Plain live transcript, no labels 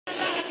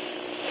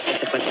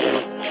Here,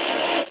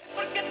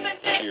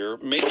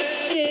 make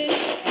it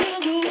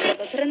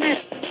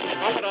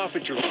off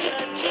at your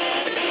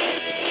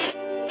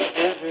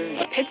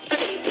Pittsburgh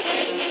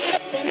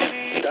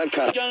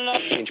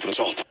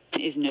result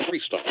is no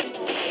result.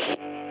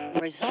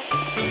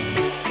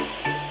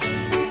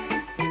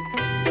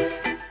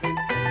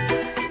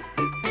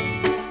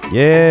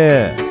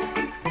 Yeah.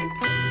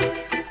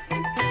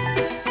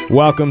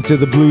 Welcome to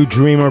the Blue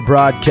Dreamer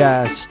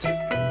broadcast.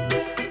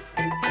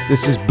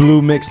 This is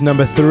Blue Mix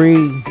number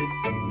 3.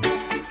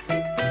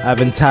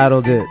 I've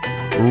entitled it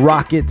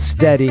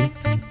Rocksteady.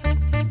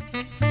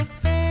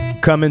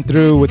 Coming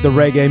through with the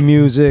reggae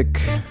music,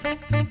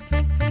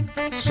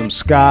 some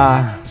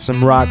ska,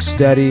 some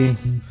rocksteady.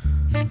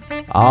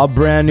 All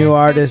brand new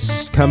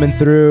artists coming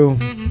through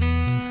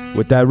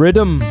with that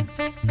rhythm.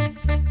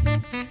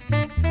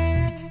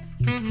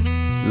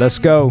 Let's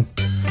go.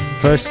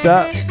 First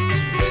up,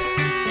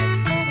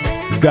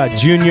 we've got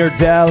Junior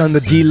Dell and the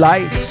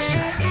D-Lights.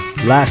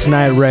 Last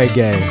Night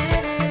Reggay.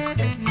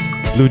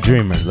 Blue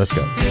Dreamer, let's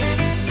go.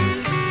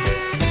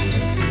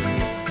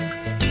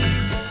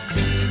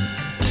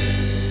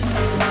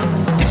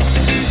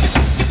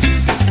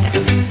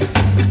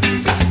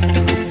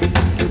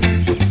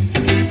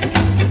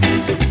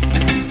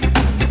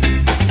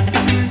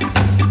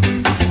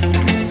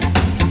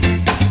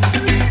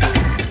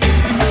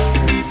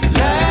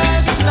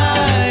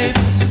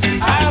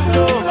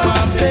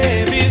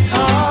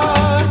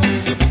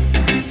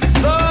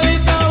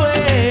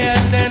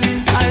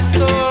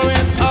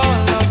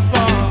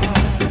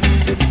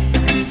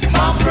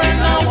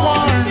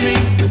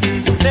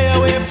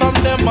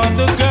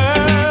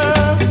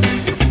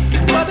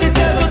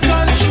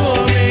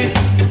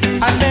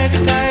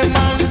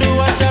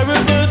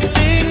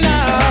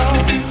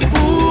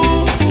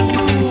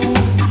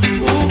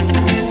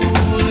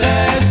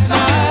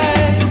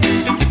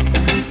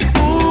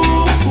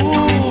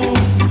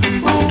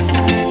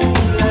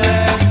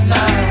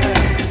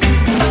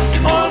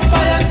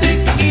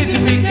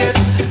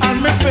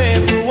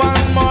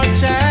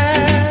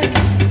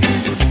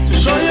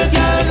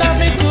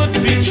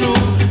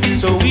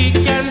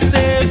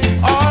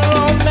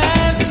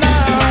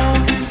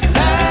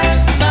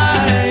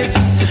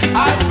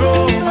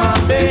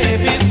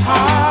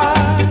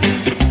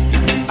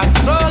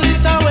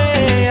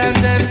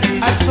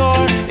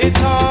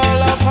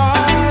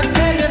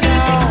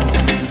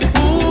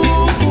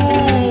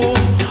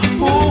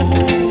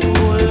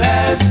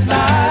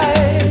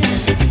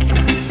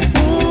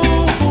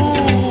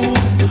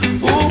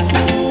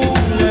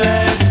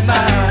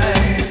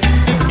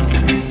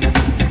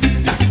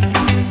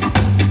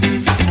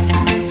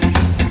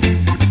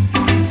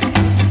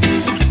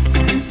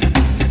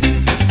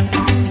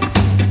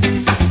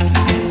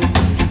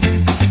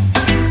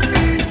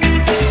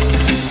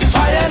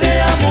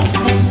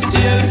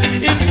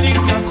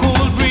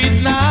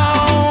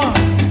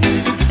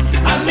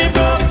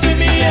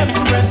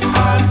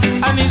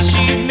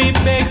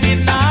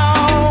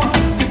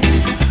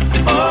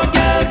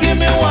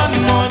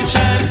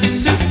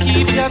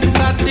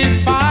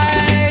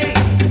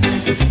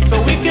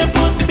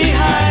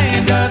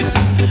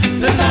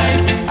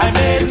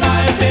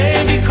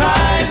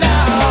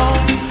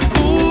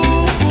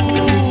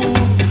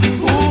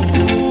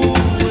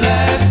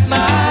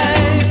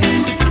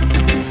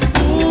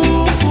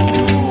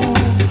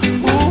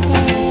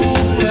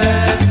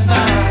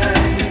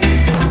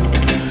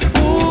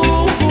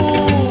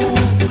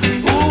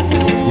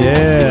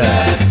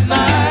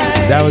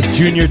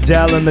 Junior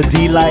Dell and the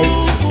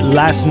D-Lights,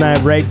 Last Night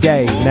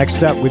Reggay.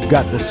 Next up, we've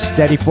got the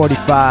Steady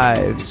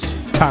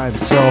 45s, Time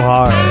So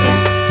Hard.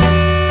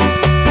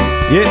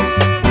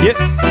 Yeah, yeah.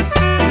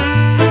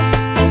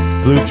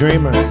 Blue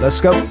Dreamer, let's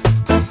go.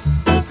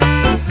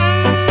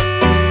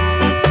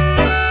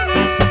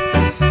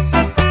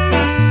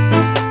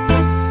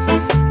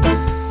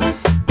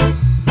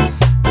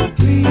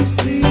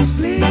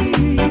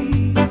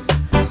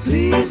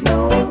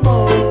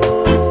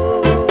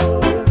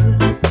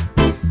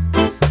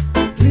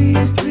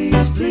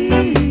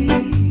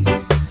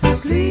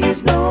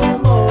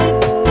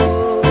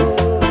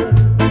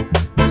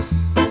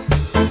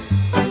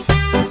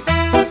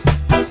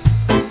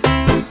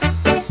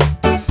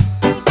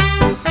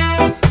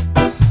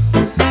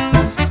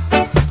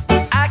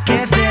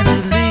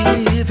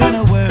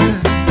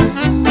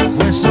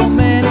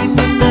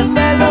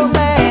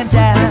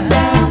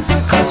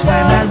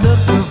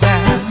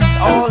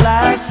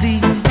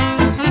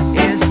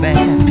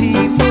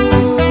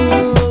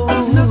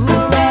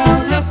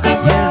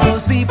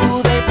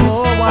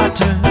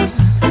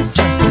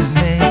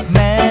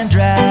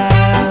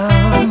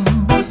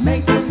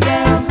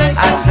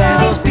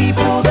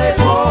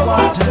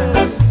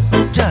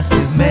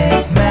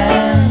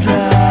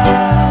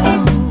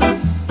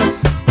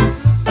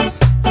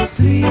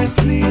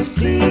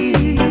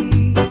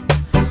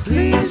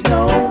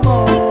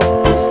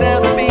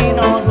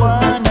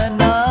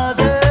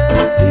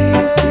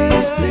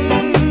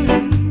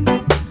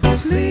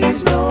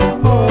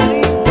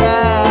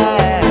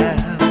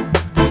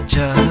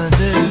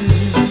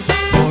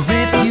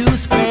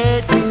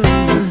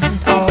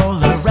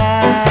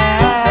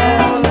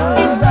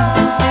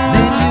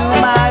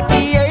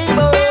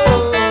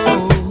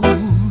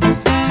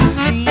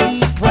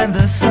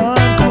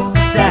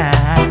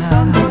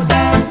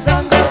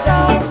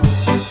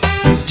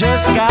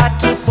 got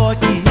to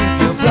forgive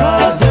your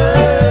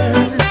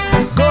brothers.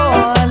 Go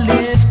on,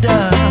 lift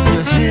up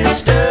your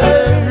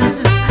sisters.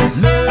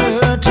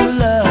 Learn to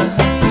love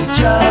each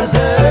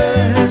other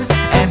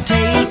and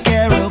take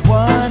care of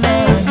one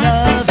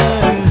another.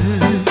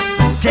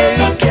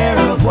 Take care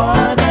of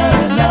one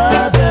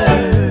another.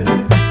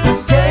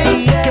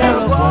 Take care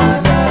of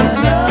one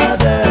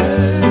another.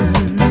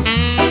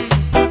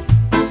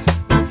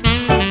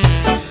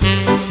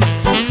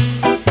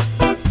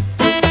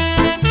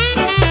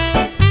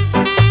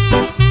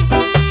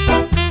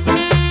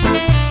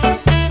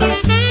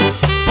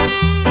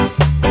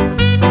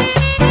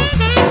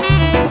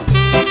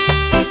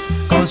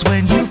 'Cause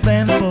when you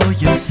fend for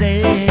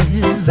yourself,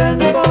 you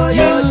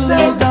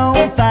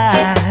don't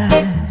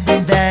find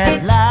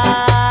that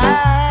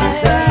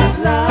life,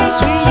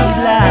 sweet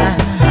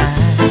life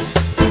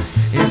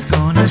is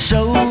gonna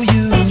show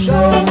you.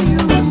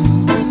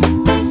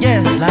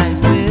 Yes, life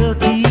will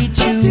teach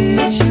you.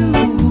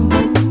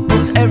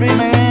 'Cause every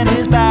man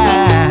is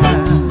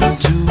bound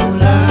to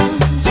learn.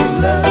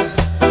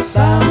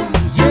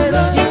 Yes,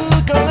 you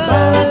gonna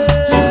learn.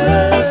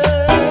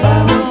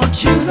 Don't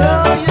you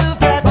know you've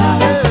got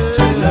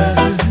to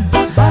learn?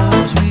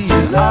 'Cause we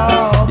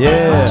all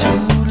Yeah.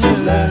 got to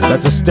learn.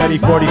 That's a steady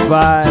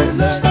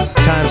 45s.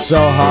 Time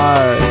so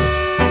hard.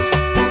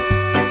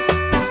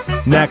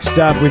 Next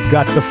up, we've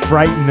got the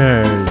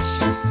Frighteners,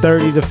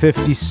 30 to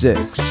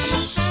 56.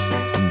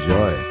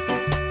 Enjoy.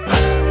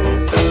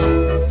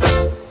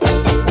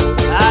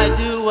 I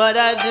do what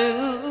I do.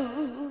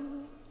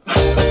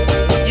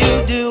 You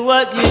do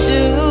what you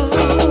do.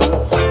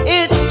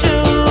 It's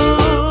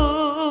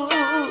true.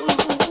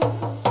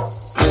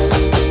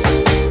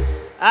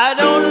 I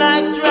don't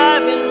like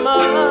driving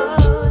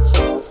much.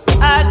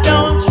 I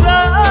don't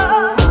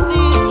trust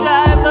these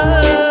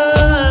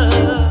drivers.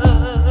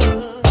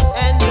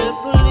 And the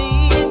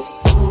police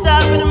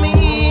stopping me,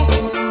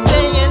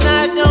 saying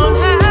I don't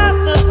have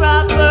the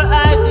proper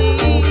ID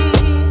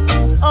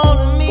on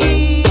me.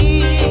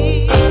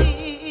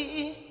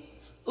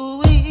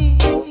 Ooh,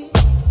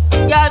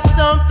 got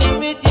something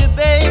with you,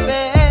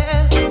 baby.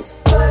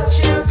 But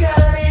you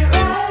got me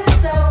right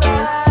so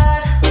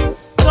bad.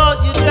 'Cause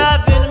you're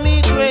driving me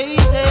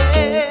crazy.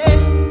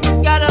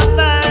 Gotta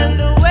find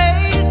a way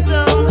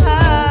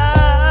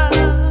somehow.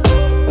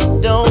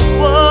 Don't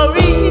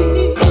worry,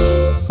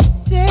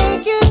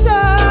 take your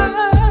time.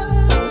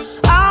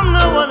 I'm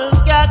the one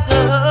who's got to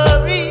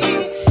hurry.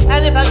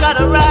 And if I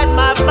gotta ride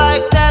my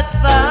bike, that's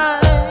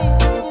fine.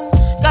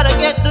 Gotta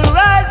get the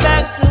ride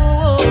back soon.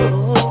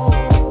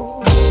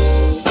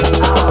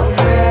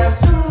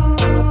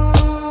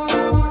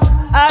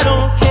 I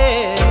don't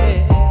care.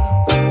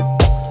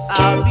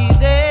 I'll be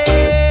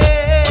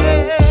there.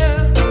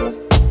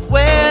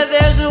 Where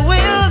there's a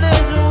will,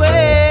 there's a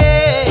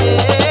way.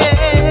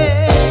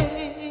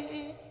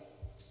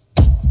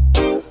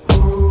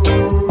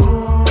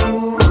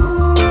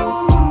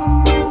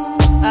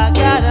 I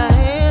gotta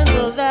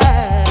handle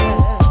that.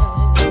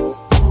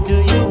 Do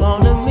you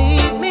wanna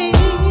meet me?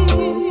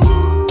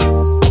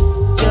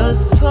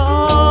 Just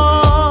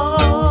call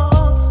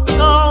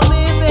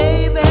me,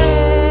 baby.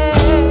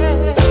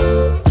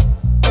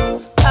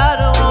 I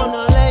don't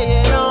wanna lay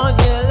it on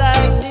you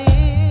like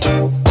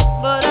this,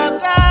 but I've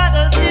got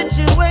a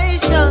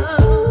situation.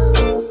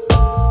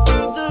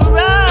 The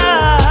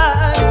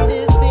ride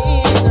is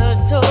being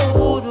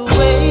towed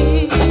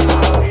away.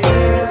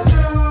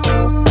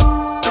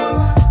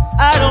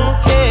 I don't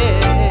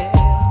care.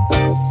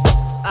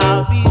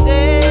 I'll be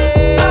there.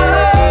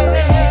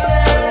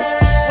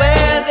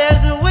 Where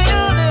there's a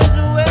will, there's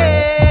a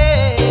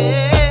way.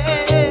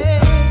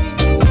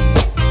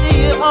 See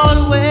you on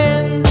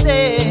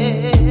Wednesday.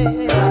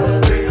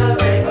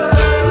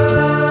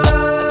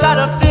 I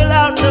gotta fill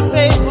out the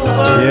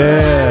paperwork.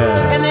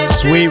 Yeah. And they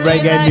Sweet send me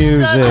reggae that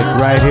music stuff.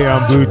 right here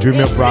on Blue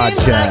Dreamer It seems like you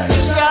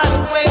Broadcast. gotta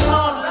wait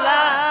on the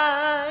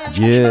line.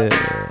 Yeah.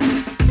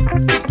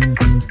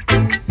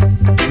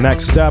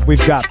 Next up,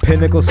 we've got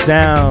Pinnacle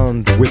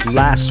Sound with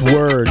Last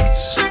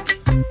Words.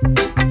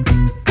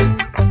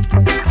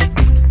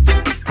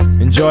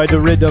 Enjoy the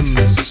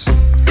rhythms.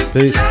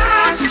 Peace.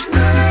 Last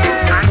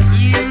word, got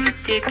you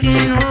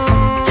taking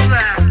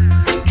over,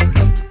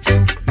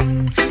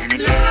 and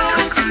it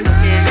feels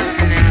confusing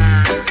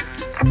now.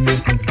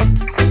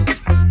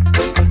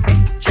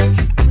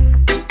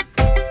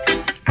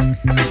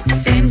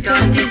 Same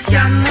gun this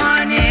your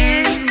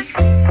morning,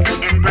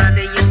 and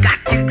brother you got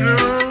to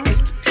grow.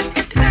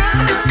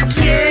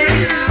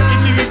 Yeah,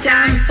 it is a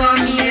time for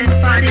me and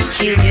for the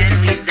children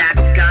with that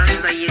gun,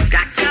 but you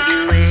got to do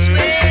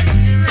it.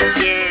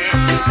 Yeah,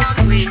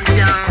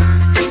 wisdom.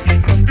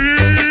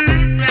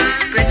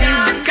 But you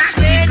got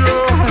to grow.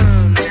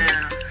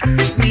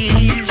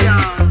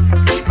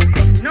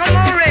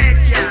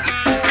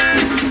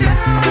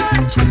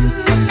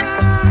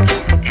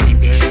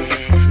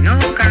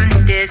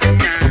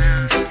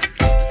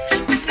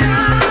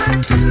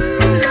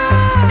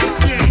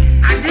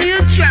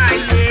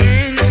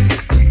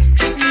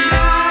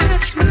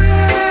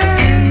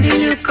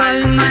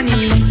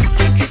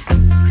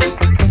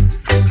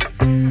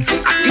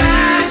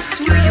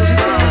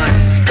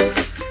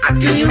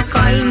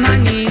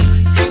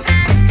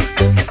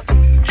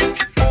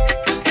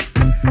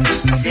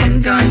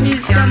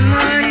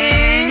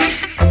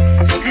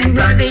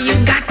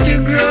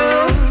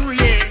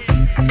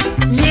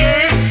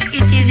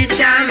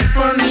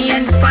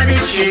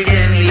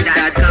 children with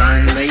that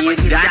gun, but you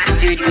got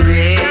to do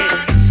it.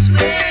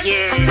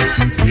 Yes,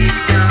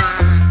 wisdom.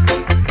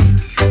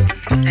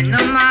 And no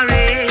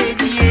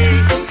marriage,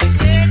 yes.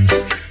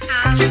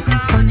 I'm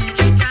gonna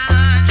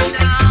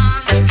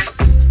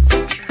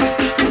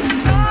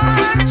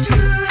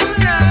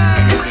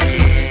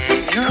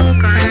no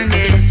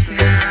contest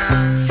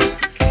now.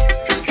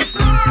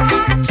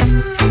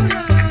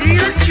 Do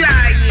you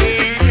try,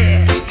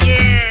 yeah,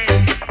 yeah.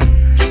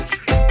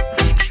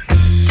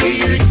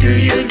 Do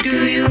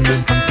you,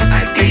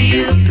 or do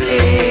you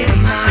play,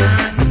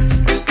 man?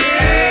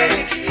 Yes,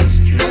 it's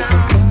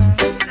strong.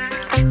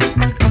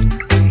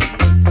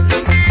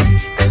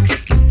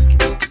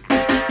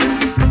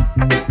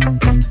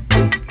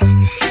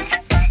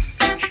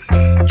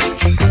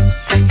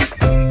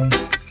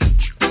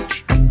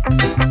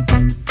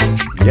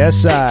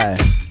 Yes, I.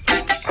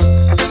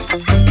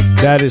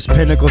 That is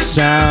Pinnacle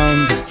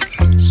Sound.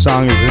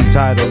 Song is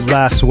entitled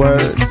Last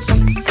Words.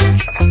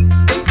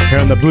 Here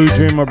on the Blue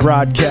Dreamer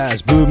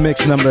broadcast, Blue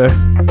Mix number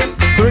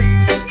 3.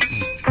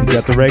 We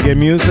got the reggae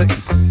music.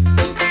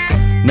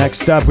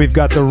 Next up, we've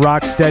got the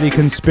Rocksteady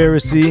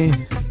Conspiracy,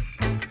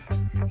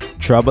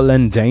 Trouble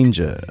and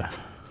Danger.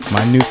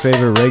 My new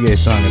favorite reggae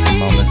song at the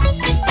moment.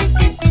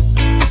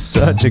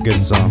 Such a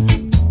good song.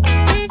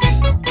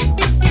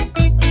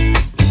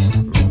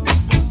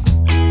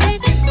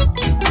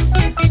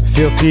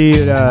 Feel free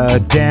to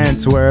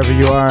dance wherever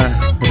you are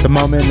at the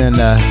moment and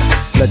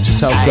let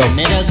yourself go. I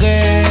met a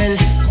girl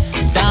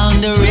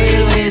down the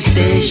railway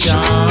station.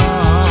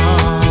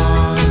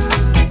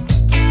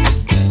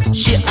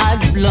 She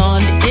had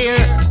blonde hair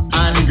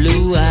and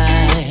blue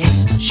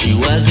eyes. She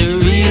was a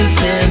real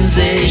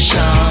sensation.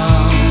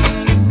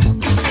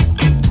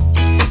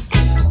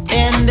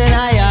 And then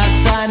I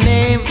asked her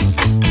name.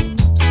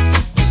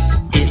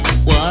 It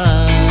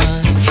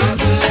was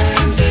Trouble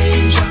and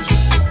Danger.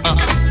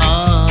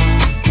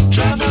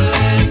 Trouble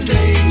and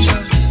danger.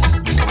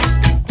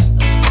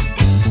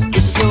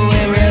 So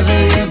wherever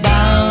you're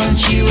bound,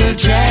 she will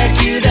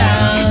track you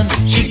down.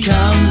 She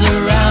comes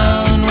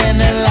around when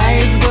the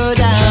lights go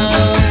down.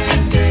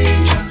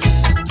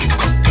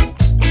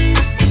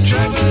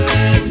 Trouble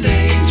and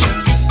danger.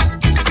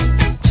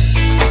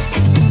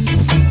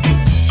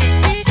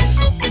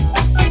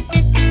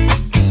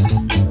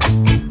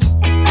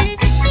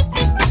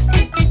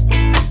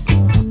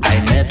 I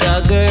met a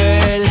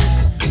girl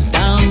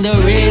down the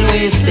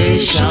railway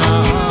station.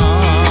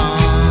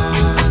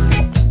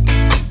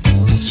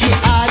 She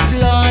had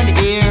blonde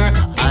hair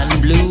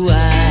and blue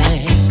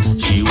eyes.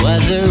 She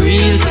was a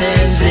real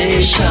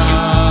sensation.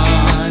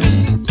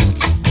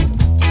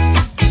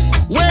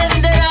 When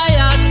did I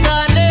ask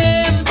her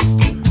name?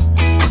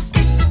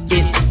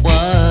 It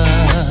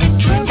was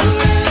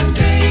Trouble and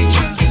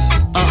Danger.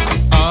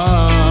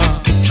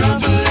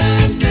 Trouble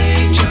and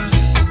danger.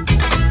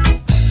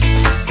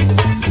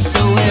 So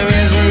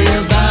wherever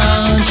you're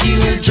bound, she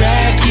will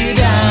track you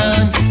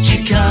down. She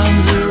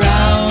comes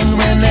around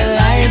when the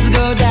lights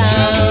go down.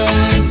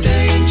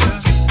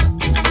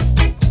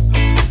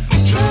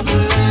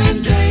 Trouble and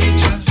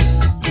danger.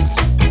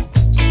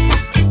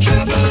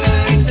 Trouble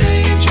and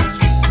danger.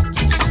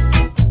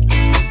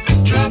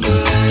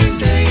 Trouble and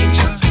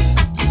danger.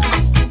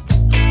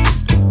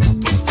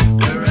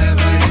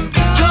 Wherever you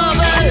go.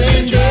 Trouble and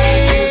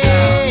danger.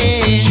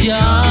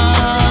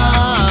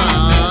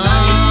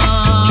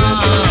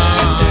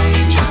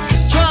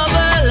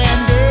 Trouble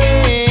and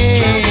danger.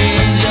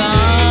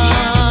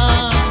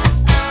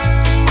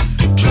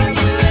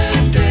 Trouble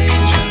and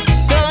danger.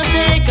 Don't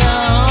take her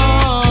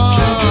home.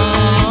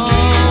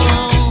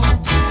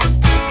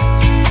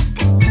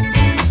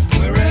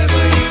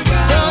 Wherever you go.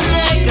 Don't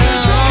take her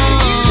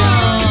home.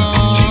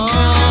 She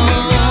comes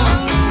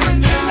around when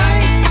the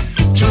light.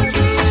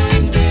 Trouble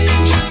and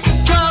danger.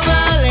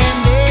 Trouble and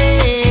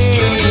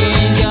danger.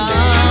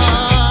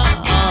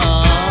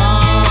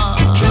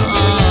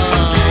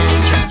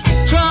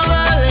 Trouble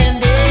and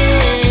danger.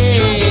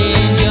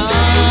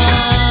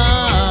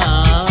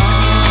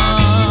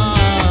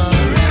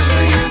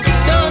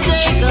 Don't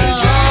take her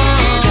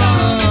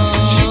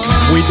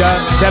home. We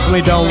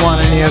definitely don't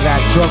want any of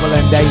that trouble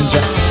and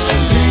danger.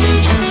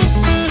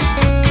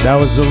 That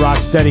was the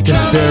Rocksteady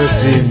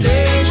Conspiracy,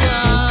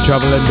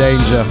 Trouble and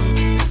Danger.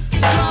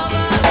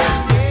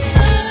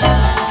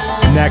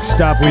 Next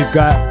up, we've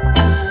got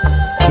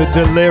the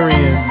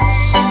Delirians,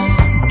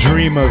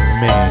 Dream of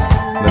Me.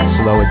 Let's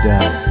slow it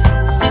down.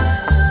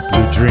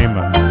 Blue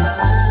Dreamer.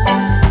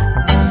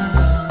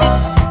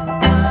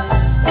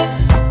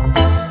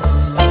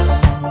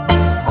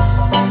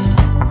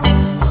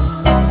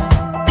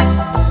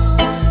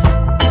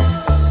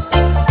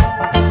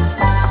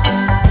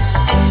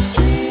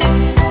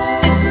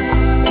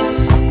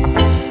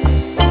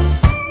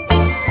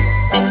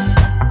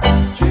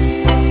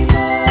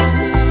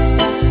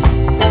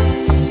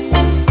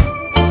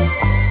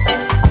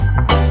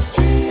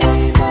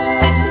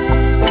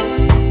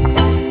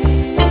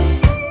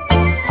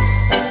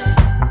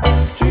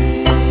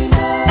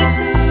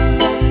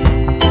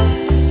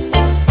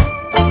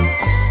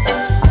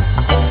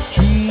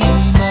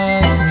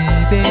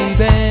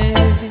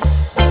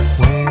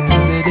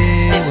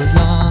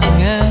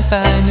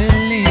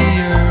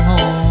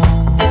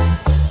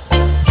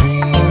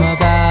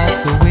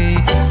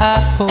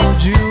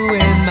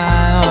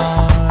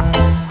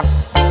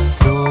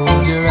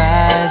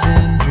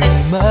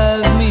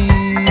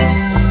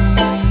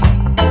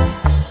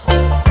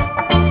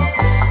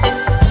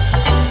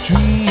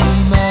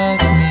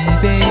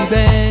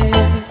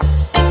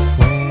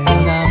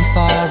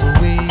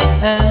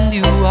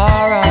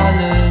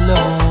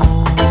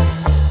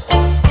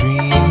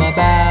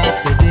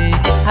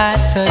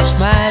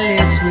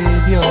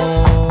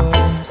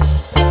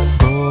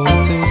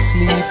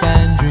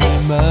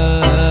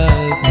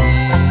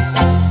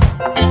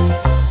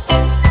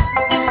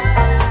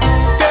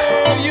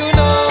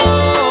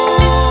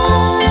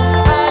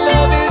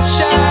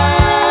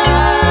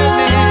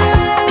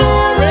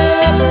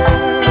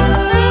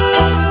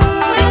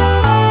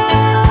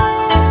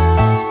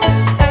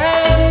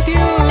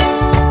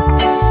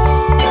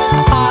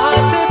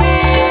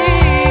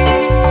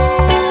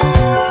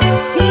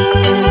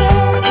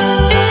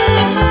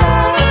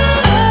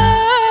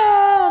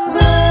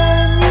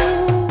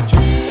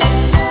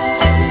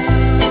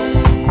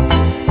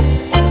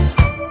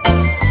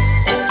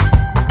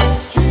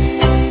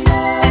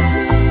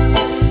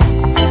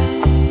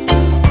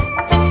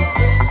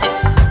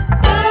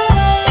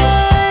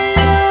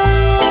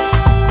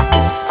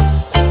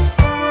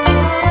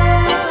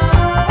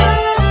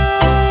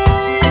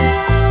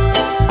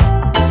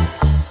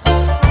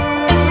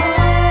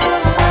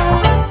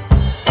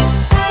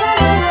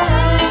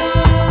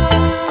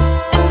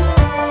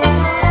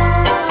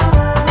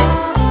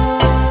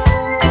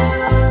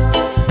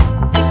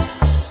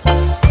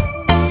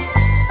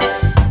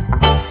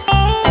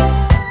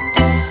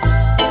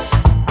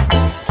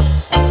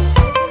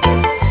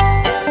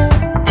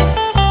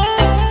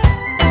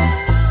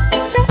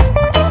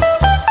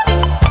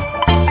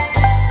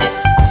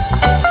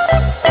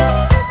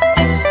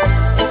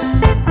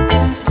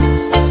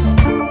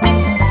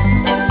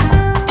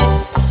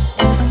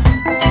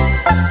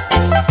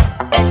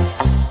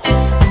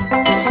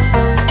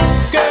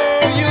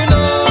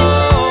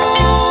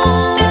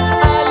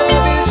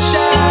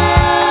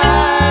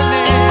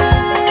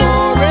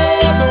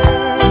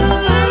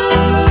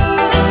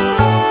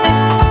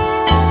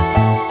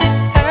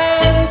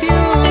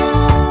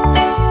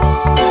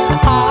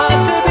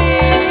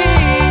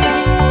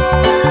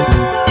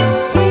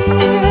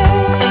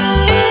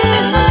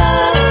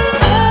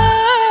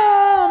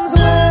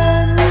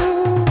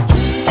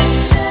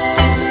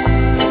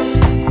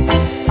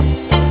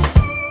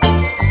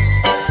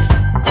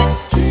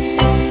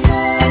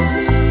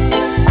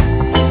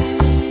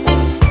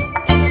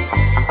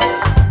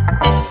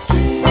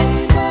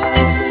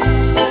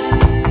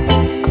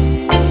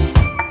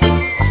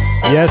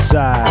 Yes,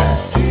 I.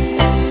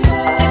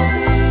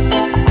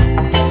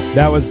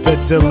 That was the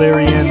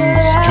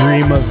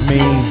Delirians-Dream of Me.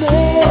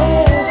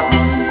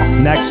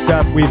 Next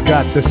up, we've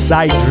got the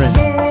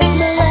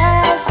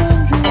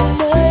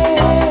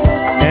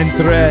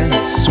Siderens-Entre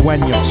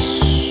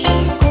Suenos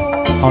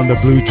on the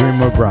Blue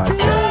Dreamer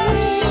broadcast.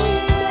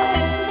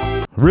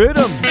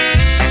 Rhythm.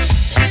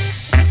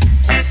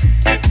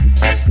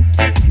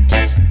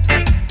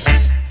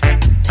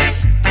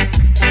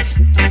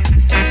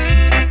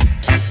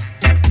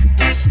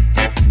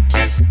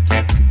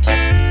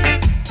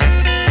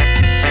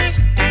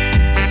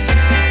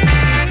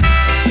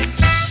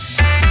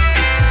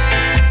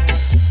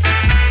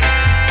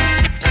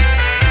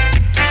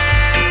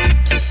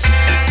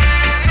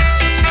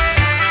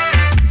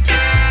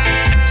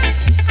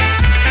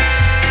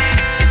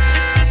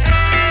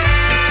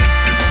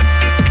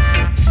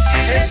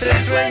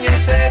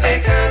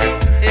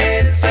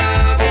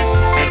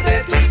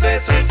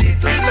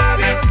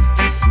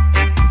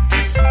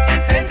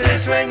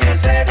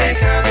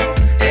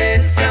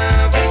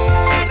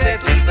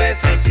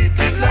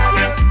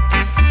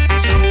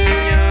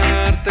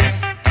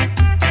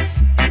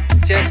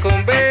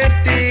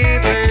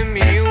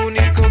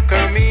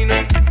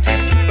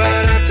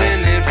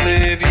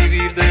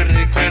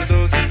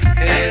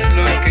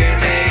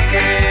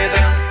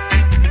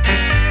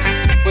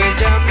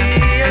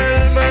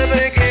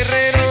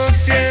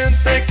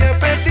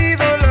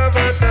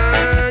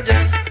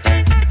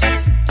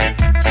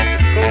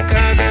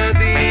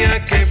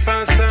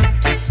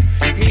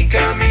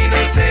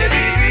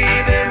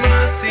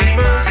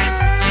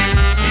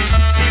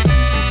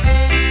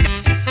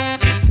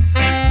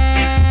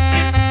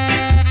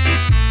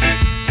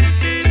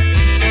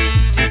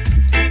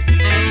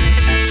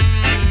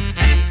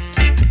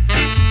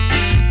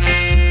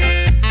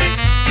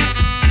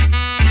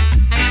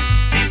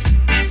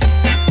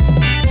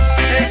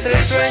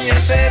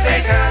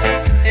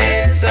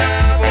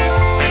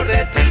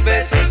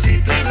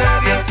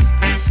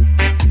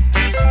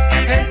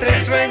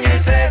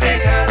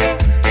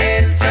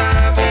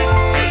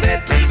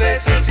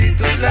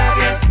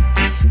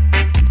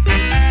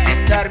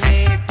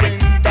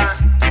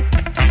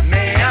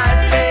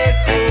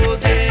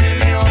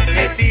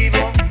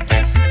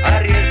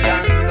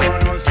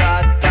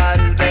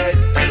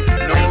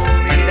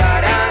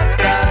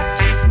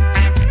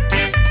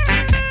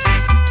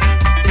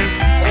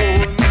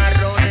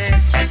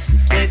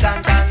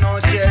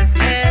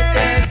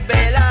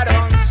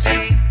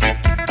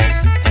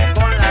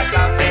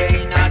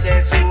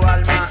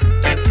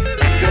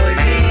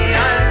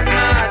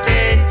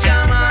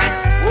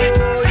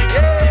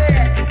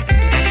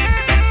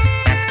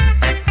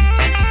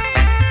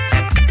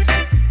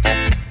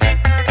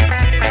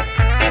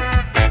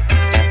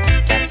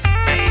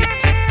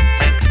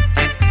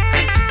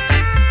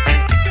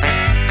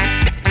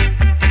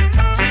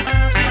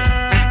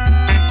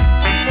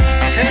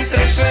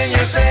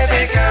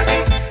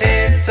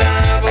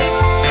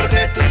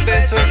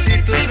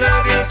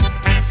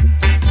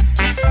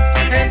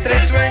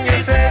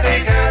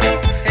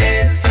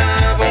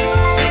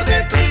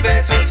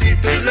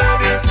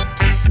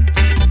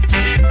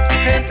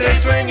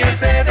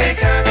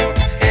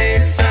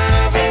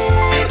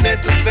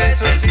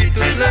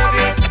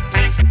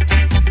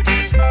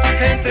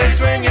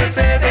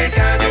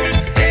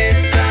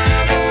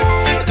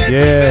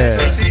 Yeah,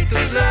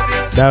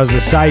 that was the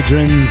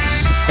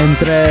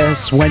Siderens-Entre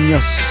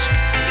Suenos.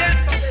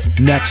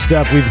 Next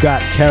up, we've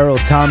got Carroll,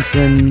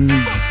 Thompson,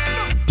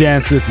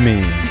 Dance With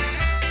Me.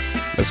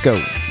 Let's go.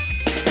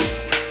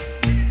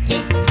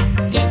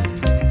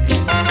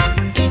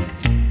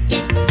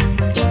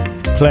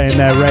 Playing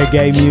that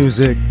reggae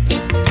music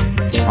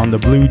on the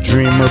Blue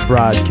Dreamer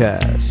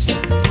broadcast.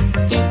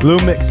 Blue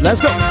Mix, let's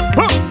go.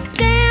 Huh.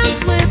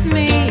 Dance with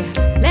me,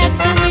 let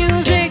the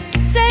music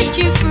set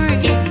you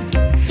free.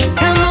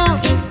 Come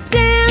on,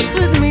 dance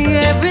with me,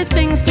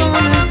 everything's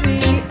gonna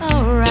be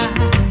alright.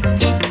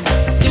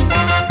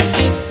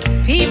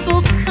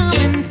 People come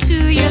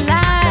into your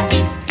life,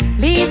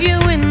 leave you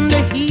in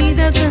the heat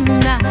of the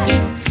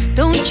night.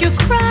 Don't you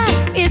cry,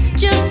 it's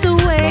just the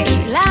way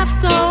life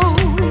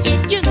goes,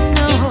 you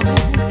know.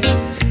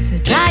 So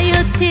dry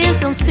your tears,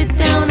 don't sit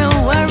down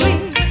and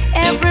worry.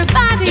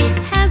 Everybody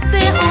has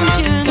their own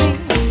journey.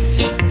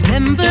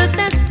 Remember,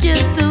 that's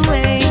just the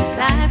way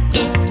life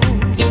goes.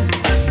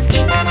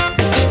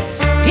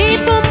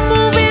 People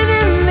moving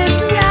in this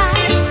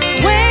life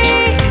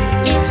way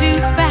too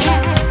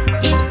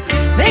fast.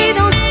 They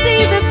don't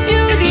see the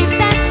beauty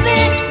that's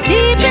there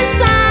deep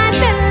inside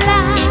their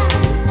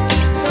lives.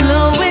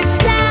 Slow it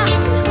down,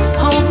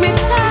 hold me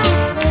tight.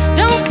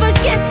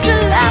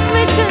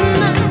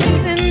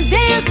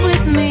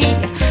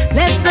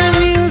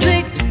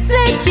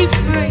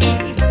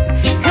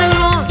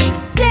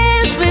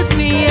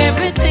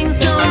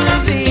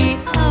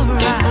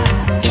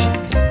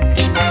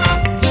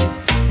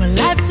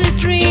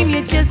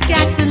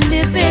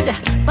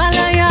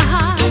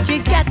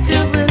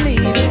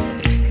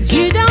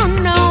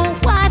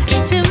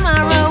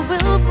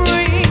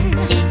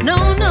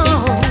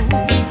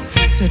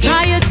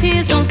 Dry your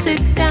tears, don't sit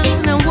down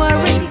and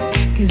worry,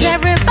 'cause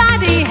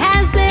everybody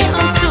has their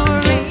own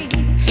story.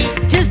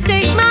 Just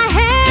take my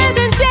hand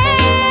and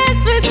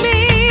dance with me.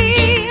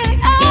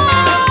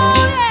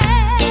 Oh,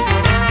 yeah.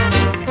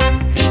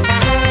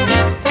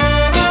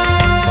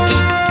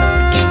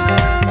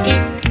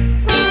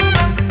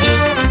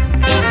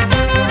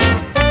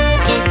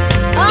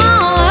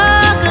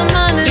 Oh, come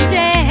on and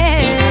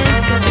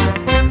dance.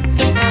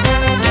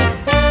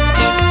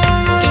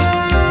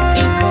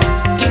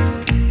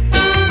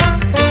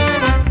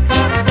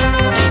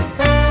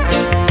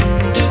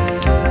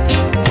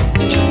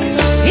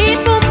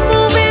 People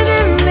moving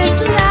in this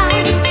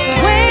life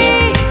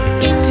way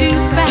too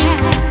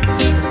fast.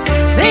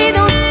 They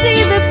don't see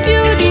the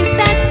beauty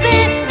that's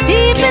there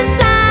deep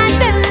inside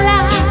their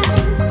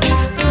lives.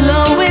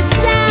 Slow it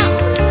down,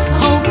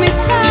 hold me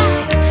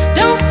tight.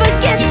 Don't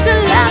forget to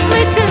love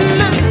me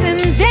tonight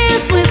and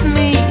dance with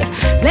me.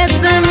 Let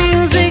the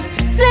music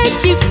set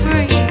you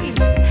free.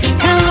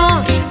 Come on,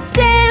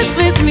 dance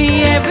with me.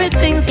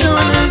 Everything's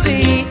gonna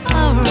be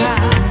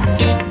alright.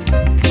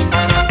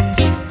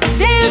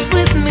 Dance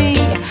with me,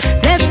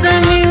 let the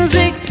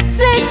music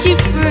set you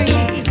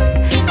free.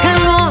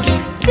 Come on,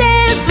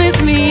 dance with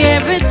me,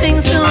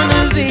 everything's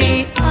gonna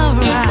be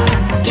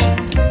alright.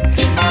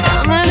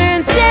 Come on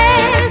and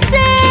dance,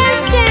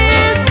 dance,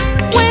 dance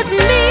with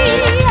me.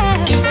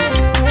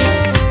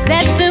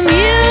 Let the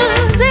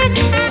music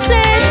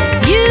set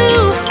you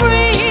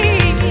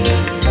free.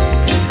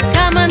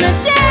 Come on and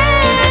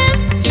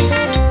dance,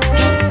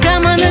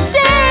 come on and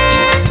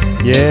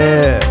dance,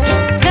 Yeah.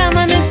 come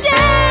on and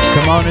dance.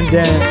 Come on and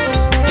dance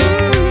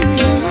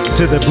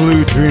to the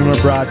Blue Dreamer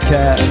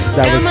broadcast.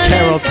 That was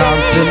Carroll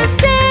Thompson.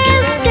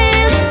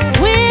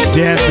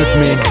 Dance with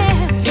me.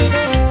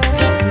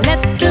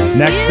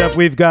 Next up,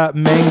 we've got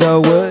Mango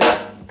Wood.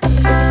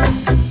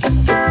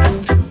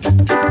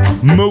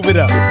 Move it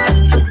up.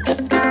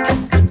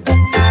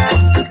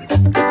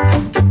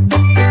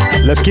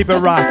 Let's keep it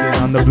rocking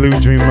on the Blue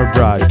Dreamer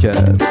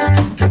broadcast.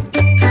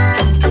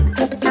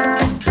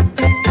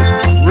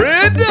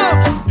 Rhythm!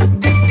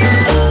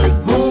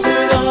 Move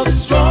it up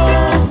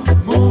strong,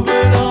 move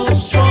it up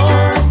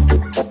strong.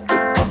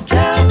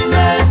 Can't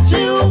let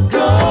you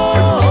go.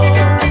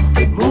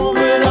 Move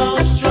it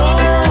up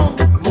strong,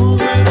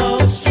 move it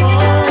up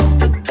strong.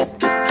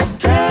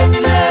 Can't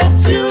let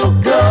you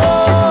go.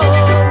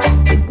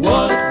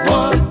 What?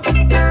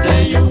 Say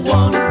you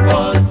want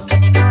what?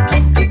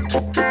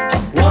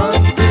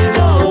 Want it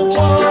or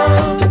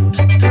what?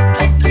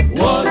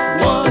 What?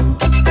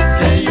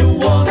 Say you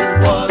want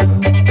what?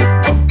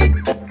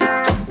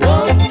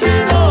 Want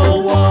it or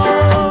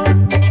what?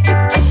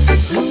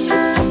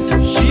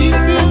 She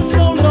feels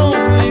so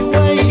lonely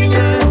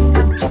waiting.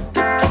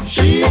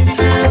 She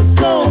feels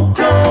so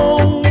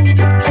cold.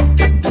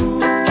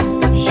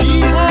 She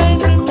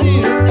hides her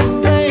tears in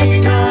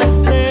pain. I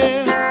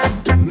said,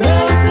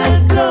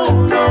 melted don't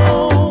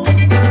know.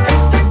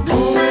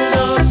 Move it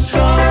up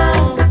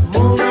strong,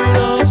 move it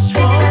up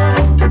strong.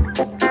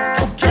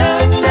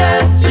 Can't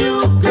let you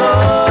go.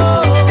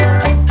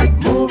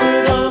 Move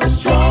it up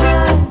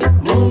strong,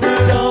 move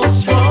it up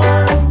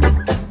strong.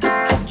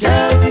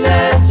 Can't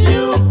let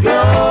you go.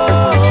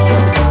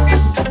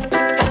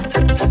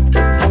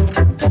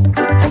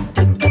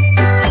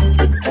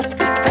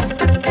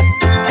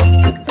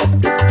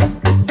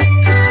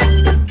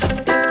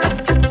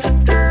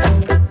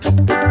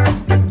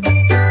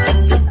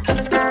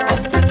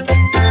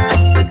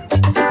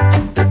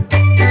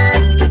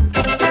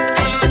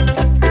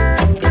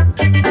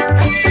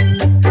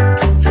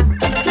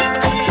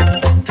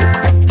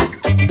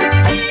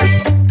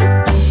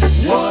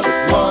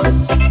 What?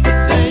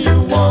 Say you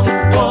want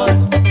what?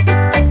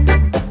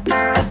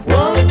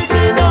 Want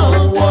it or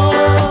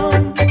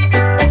what?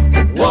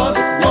 What?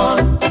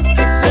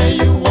 Say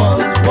you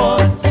want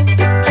what?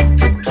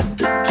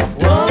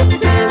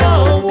 Want it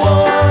or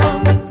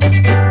what?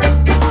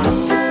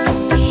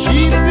 She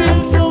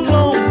feels so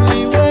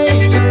lonely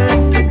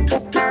waiting.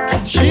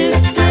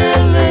 She's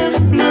feeling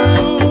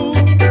blue.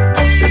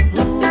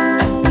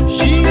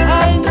 She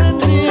hides her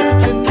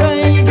tears in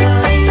pain. I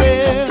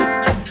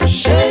said,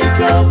 shake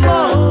up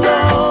my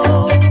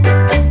love.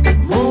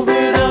 Move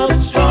it up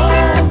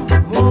strong,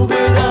 move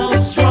it up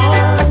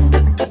strong.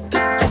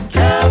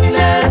 Can't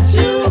let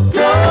you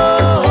go.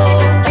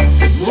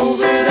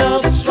 Move it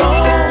up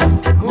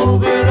strong,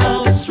 move it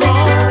up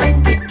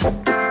strong.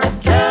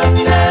 Can't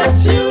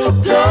let you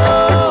go.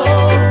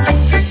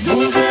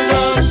 Move it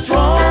up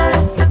strong,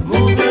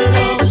 move it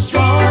up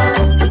strong.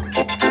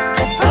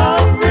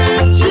 I'll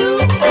reach you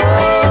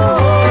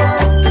all.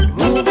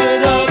 Move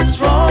it up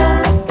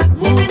strong,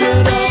 move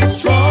it up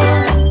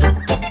strong.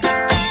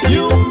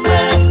 You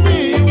make me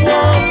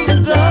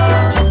wonder.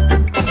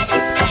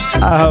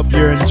 I hope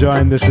you're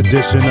enjoying this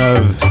edition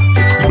of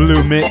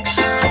Blue Mix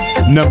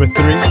number 3,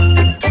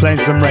 playing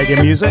some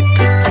reggae music.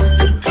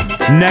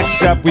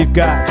 Next up, we've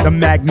got the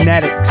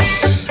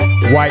Magnetics,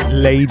 White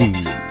Lady.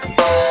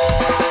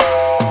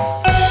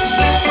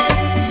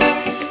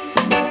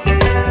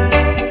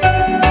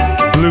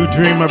 Blue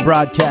Dreamer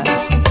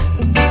broadcast.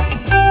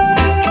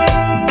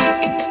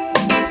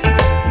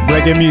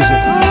 reggae music.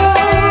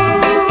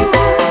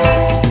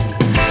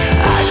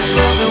 I just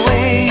love the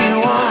way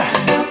you are.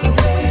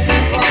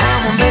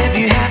 Come on,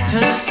 baby, you have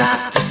to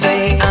stop to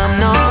say I'm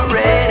not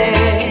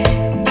ready.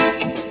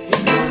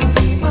 You're gonna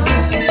be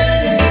my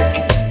lady.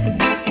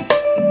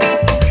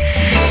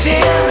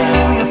 Tell me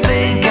who you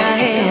think I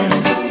am.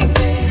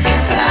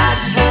 I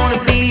just wanna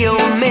be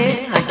your man.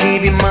 I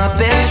give you my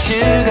best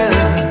sugar.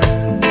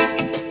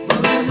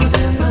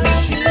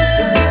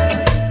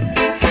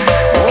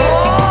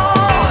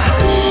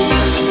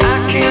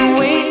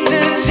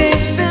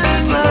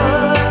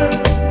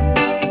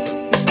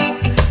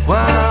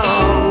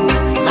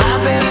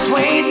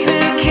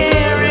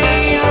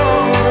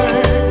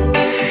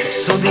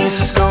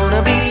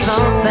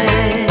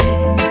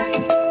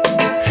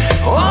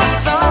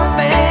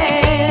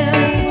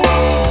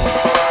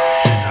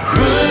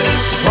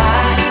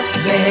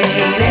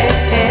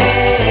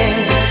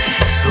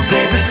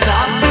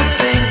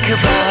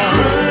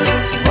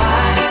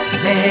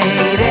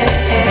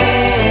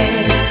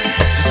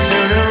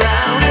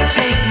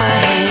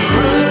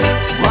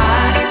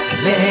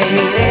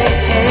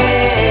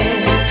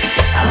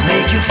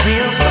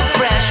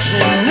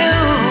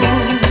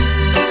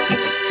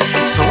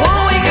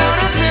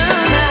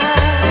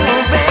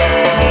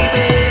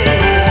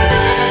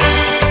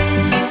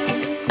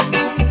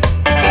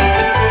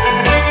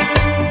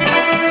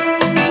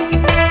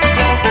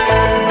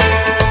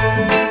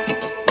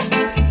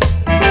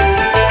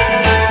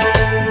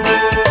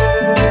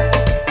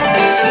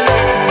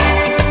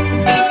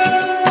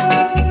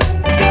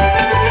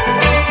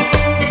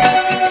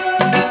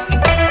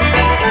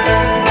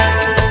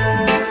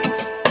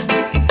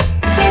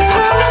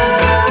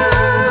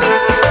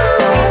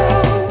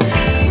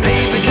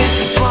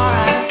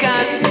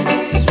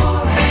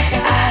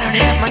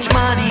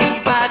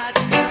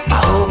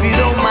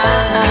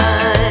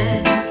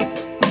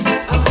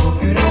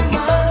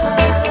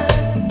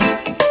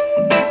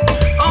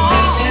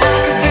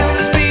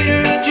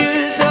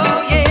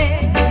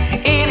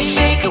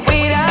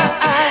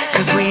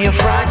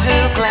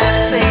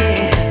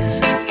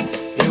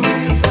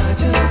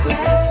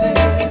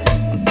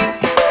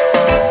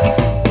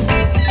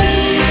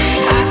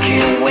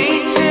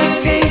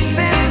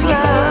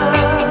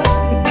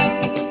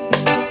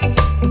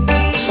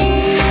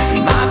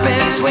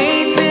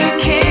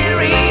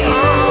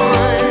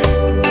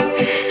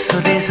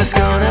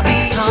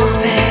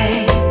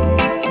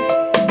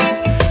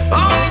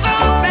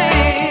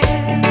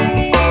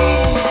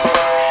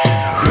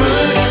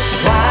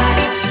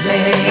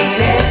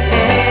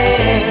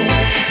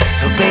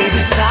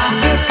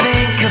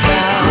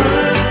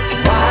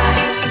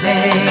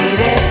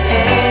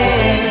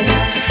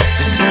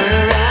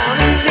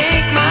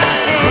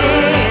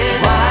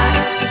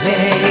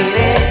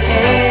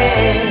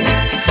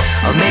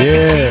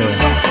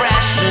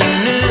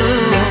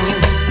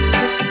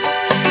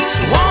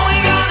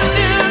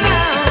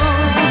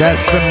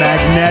 That's the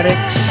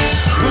Magnetics.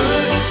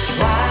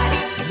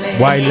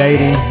 White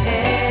Lady.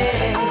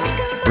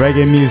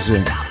 Reggae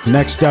music.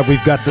 Next up,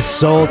 we've got the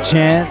Soul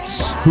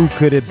Chants. Who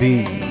could it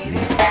be?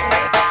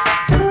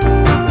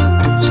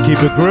 Let's keep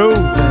it groove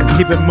and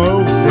keep it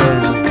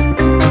moving.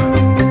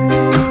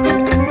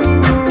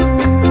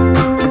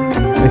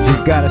 If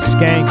you've got a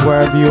skank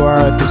wherever you are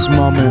at this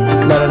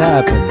moment, let it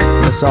happen.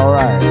 It's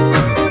alright.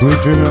 Blue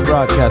Dreamer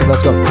Broadcast.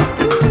 Let's go.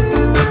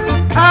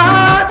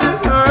 I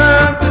just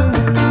heard the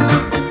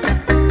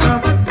news.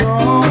 Something's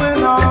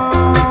going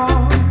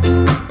on.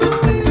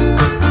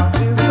 I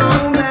feel so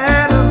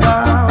mad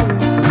about it.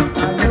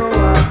 I know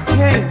I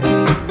can't be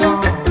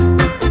wrong.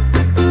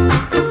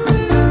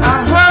 I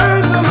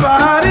heard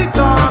somebody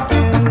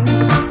talking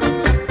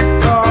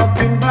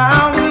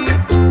about me.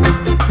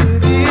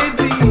 Could it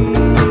be?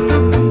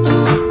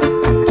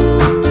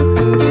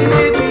 Could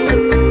it be?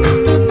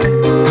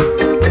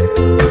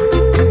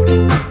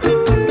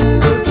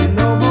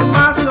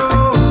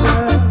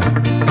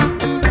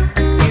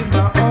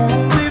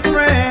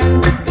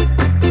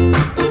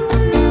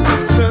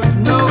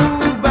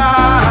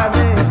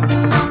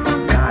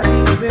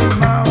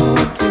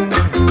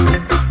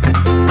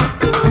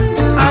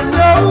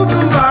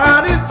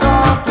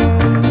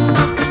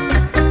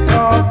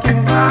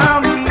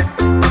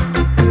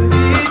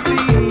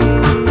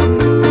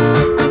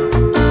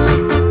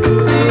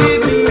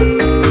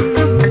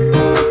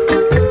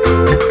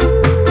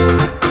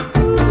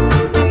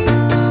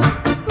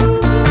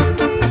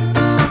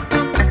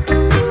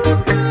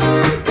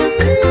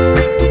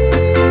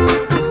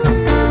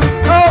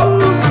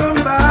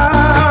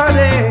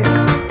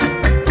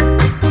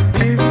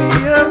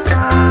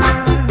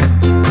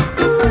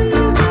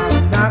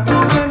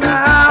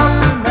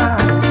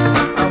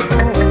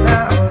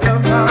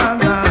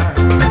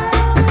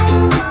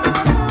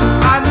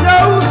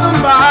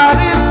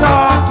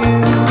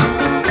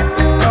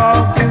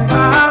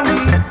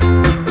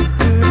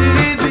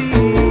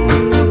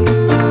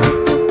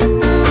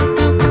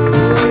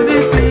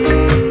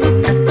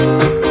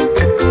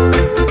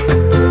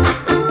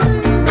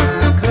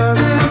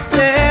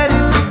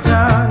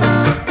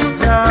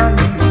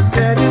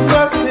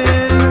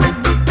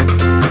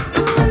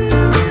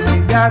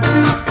 got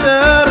to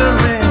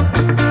stuttering.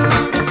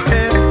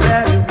 Said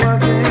that it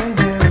wasn't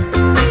him.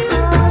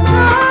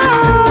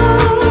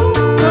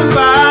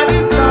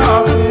 Somebody's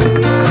talking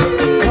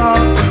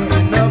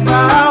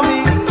about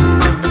me.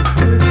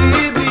 Could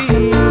it be?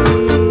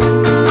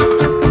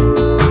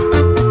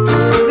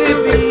 Could it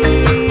be?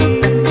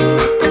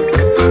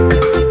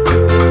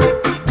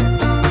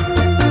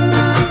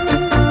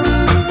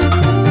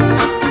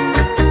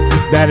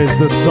 That is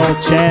the Soul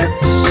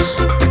Chants.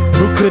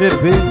 Who could it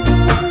be?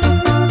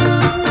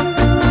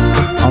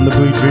 On the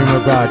Blue Dreamer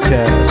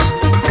broadcast.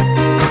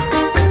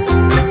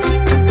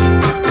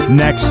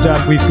 Next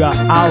up, we've got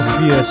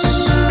Alpheus.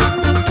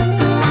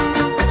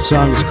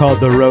 Song is called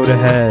The Road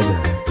Ahead.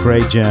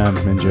 Great jam.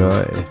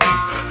 Enjoy.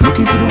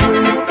 Looking for the way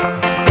up,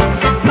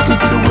 looking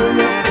for the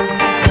way up,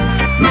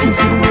 looking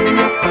for the way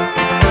up,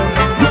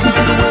 looking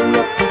for the way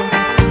up,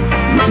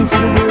 looking for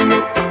the way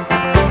up,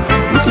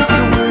 looking for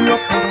the way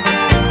up,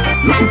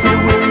 looking for the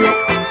way up,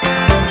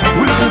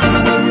 we're looking for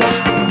the way up.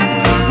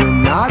 We're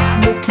not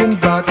looking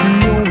back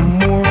no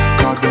more,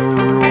 'cause the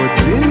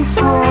road's in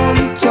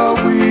front of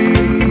we.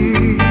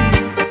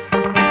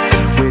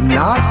 We're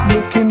not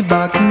looking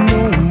back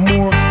no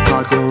more,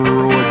 'cause the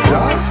road's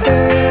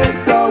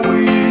ahead of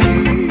we.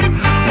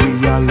 We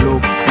are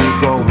look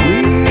figure we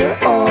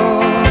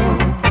are,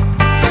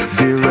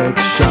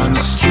 direction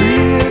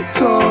straight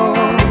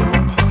up.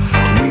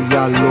 We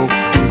are look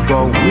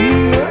figure we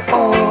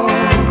are,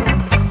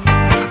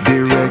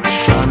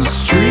 direction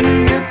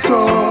straight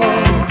up.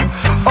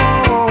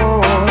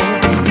 Oh,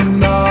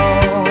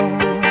 now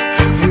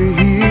we're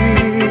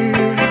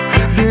here.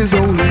 There's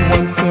only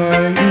one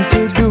thing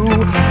to do.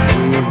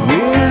 We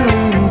will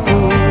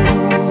improve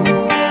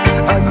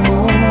and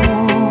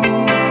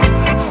move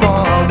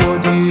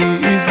forward.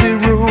 Is the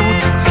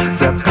route.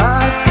 The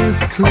path is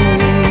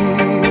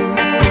clear.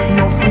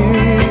 No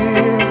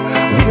fear.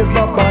 We've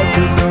about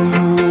to the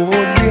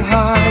road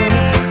behind,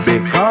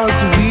 because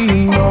we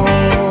know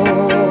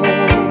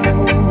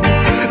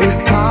it's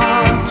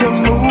time to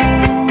move.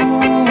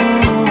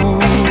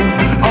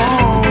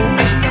 Oh,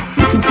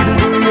 looking for the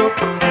way up,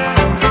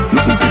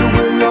 looking for the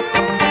way up,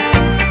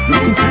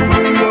 looking for the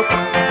way up,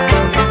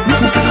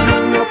 looking for the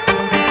way up,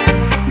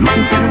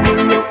 looking for the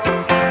way up,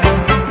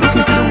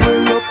 looking for the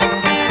way up,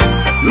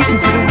 looking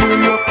for the way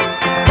up.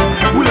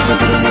 We're looking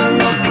for the way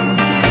up.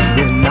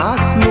 We're not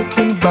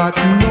looking back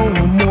no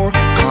more,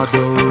 'cause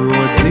the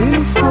road's in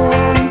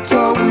front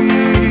of we.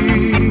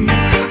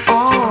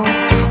 Oh,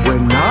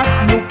 we're not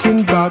looking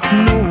back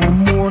no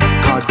more,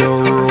 'cause the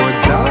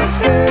road's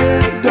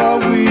ahead of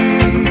we.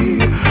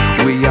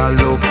 We are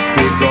look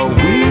figure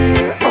we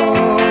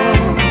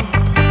are,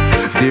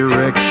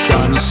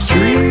 direction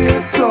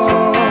straight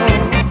up.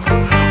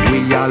 We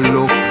are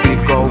look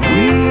figure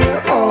we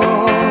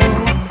are,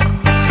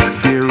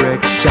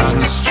 direction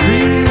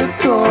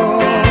straight up.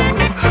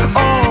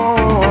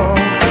 Oh,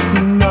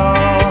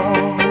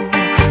 now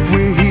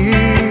we're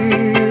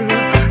here.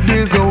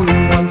 There's only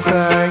one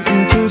thing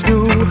to do.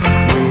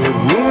 We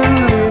will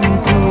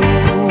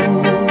improve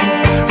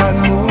and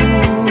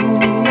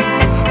move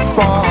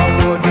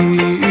forward.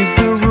 Is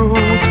the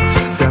route.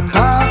 The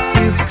path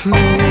is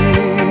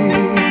clear.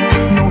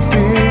 No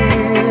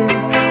fear.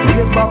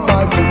 We're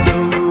about to the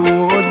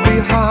road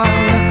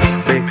behind,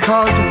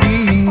 because we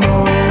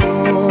know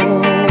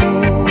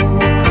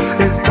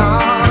it's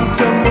time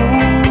to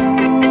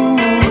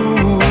move.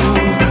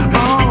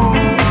 Oh,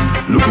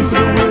 looking for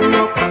the way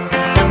up,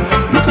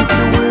 looking for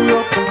the way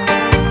up,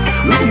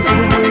 looking for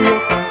the way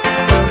up,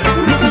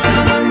 looking for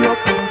the way up,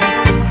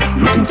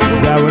 looking for the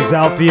way That was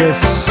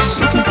Alpheus.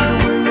 looking for the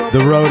way up, The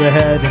Road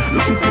Ahead.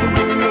 looking for the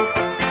way up.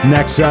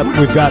 Next up,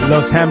 we've got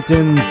Los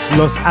Hamptons,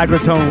 Los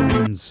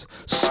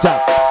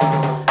Aggrotones-Stop.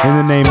 In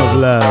the Name of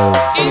Love.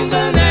 In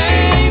the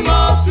name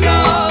of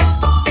love,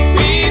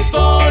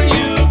 before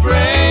you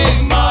break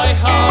my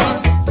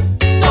heart,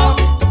 stop.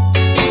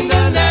 In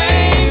the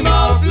name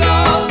of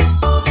love,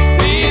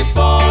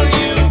 before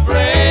you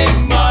break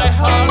my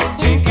heart,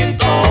 think it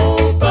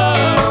over,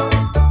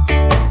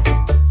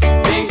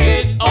 think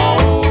it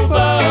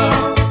over.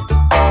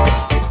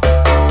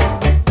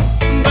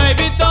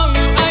 Baby, don't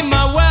you, I'm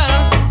aware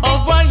of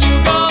where you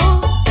go.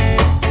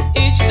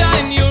 Each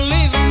time you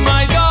leave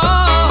my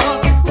door,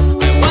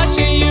 I'm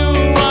watching you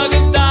walk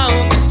down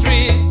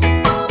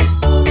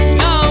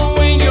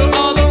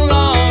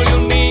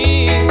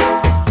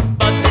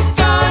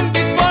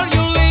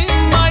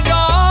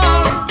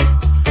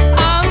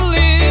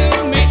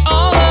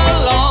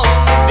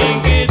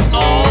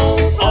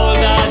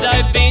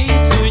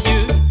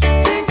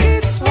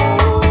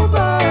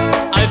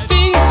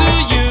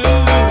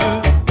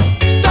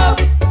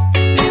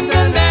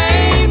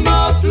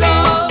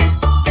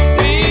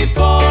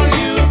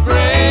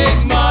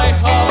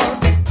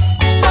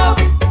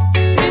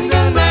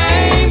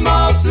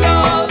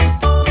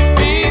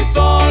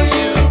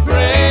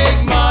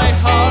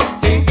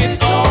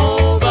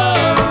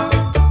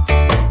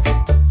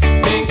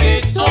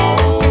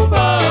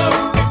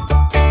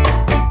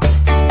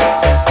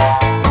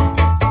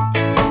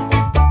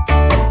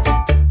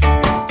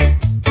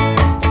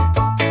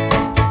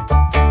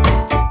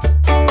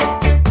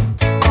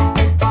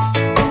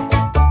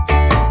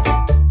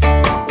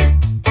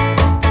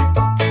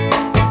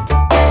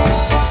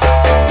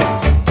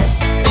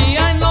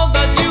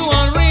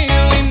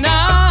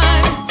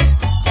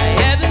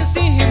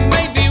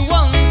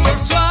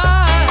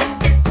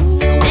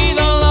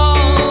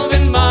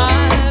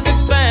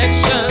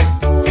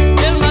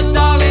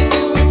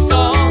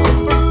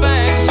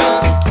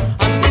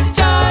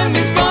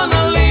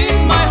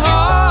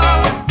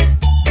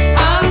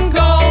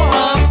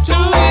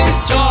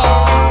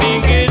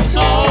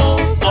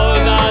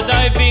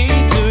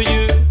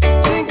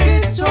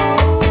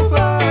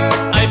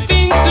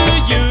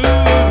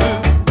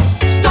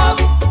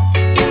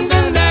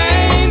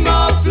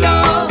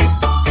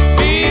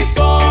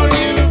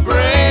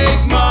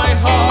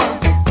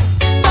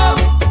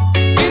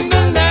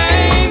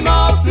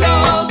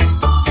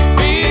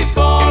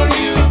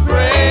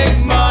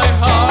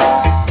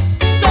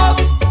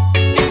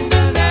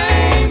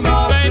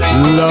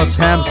Los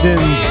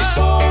Hamptons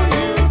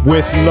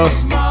with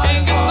Los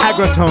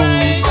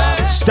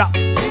Aggrotones-Stop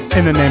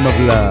in the name of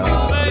love.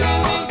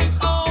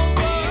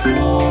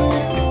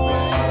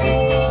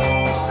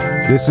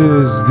 This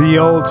is the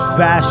old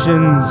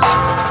fashions,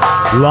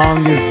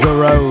 long is the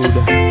road.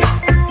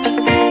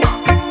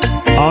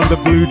 On the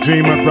Blue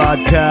Dreamer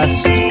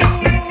broadcast.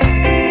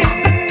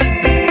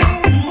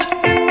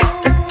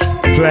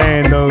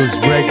 Playing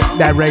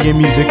that reggae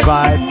music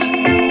vibe.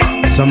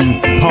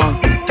 Some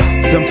punk,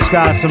 some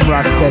ska, some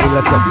rocksteady.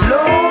 Let's go.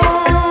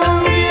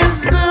 Long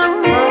is the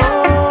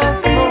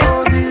road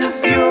for this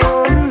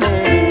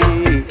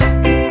journey.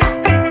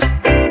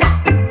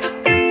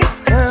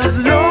 As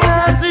long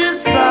as it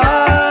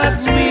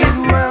starts with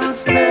one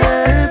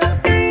step.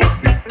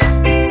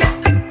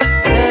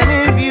 And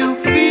if you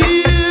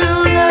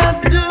feel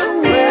that the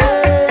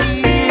way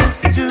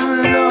is too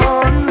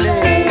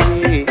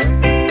lonely,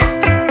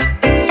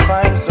 just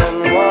find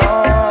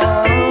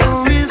someone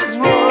who is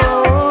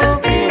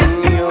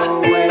walking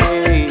your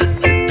way.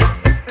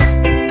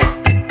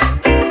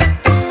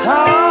 I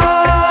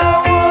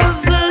was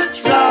a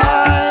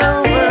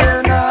child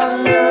when I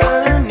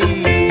learned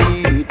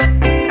it.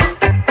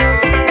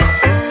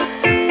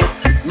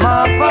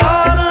 My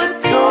father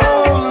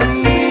told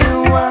me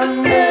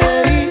one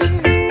day,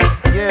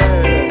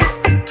 yeah,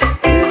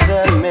 he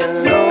said me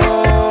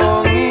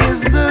long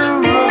is the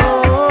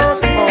road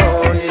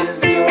for this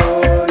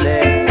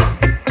journey,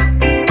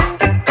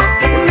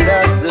 and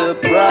that's the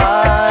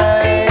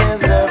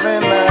price every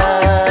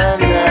man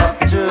have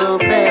to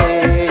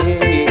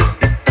pay.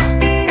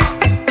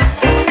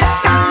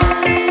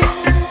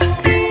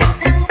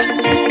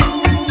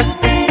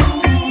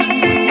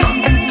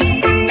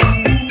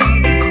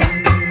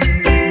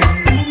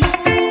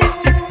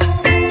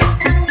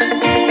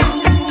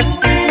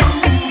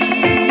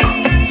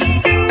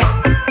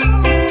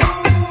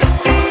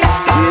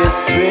 This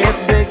trip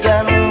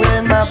began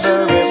with my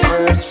very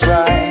first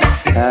cry.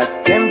 I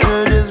came to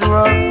this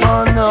world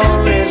for no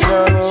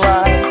reason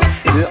why.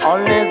 The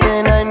only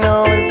thing I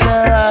know is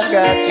that I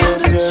got to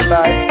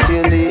survive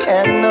till the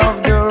end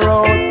of the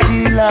road,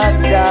 till I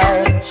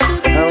die.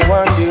 And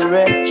one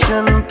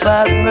direction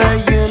path where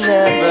you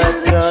never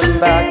turn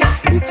back.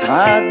 It's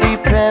hard,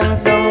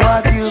 depends on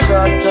what you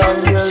got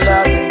on your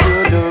lap. Do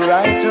the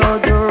right or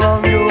the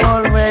wrong, you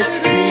always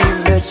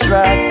leave the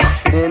track.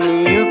 And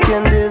you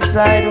can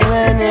decide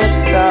when it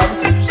stops.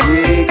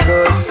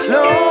 Because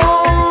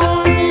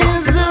long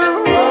is the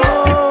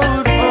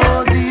road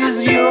for this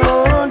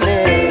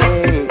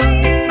journey.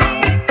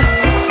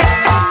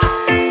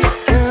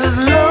 As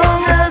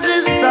long as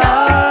it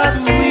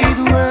starts with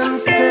one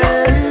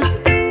step.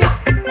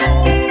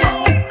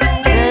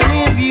 And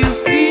if you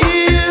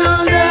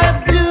feel that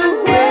the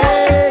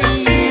way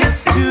is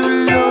too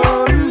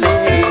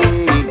lonely,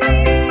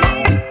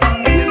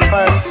 just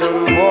find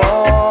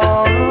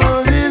someone who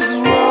is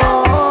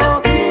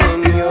walking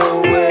your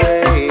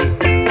way.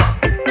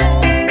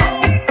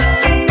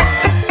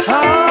 I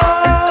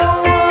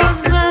was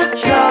a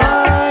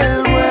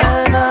child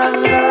when I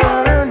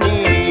learned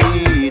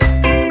it.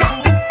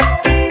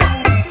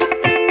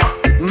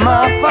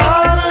 My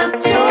father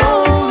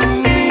told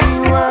me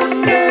one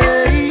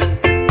day,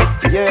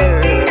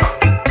 yeah,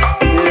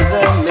 he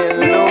said me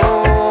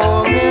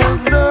long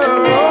is the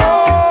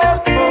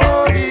road for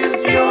this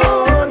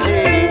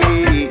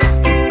journey,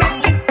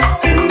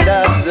 and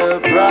that's the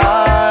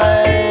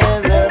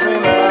price every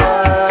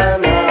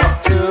man have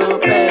to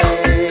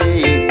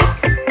pay.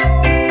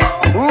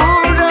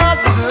 Ooh,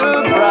 that's the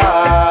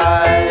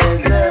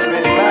price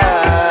every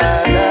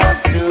man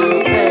has to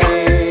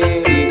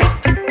pay.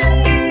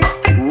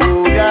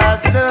 Ooh,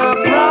 that's the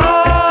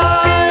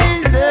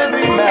price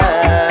every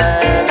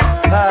man.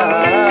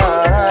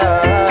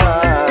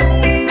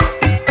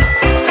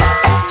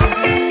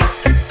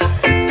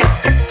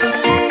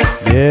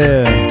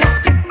 Yeah.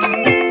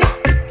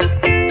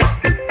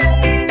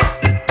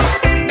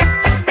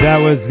 That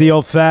was the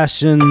old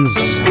fashions,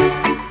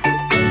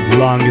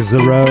 long as the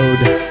road.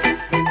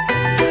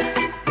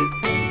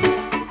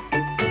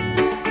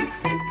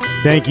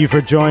 Thank you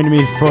for joining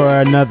me for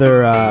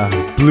another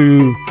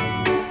Blue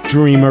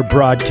Dreamer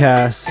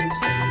broadcast.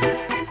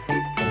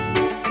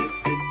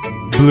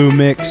 Blue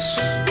Mix,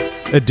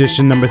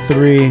 edition number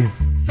 3.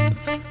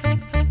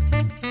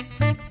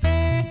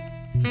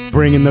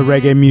 Bringing the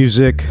reggae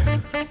music,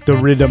 the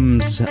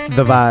rhythms,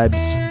 the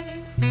vibes.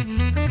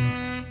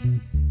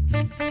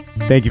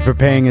 Thank you for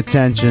paying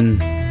attention.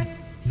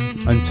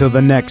 Until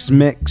the next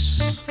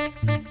mix,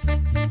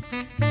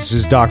 this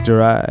is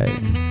Dr. I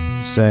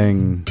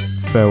saying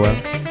farewell.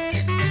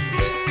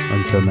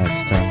 Until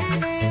next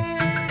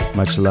time,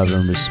 much love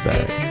and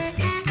respect.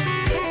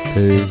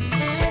 Peace.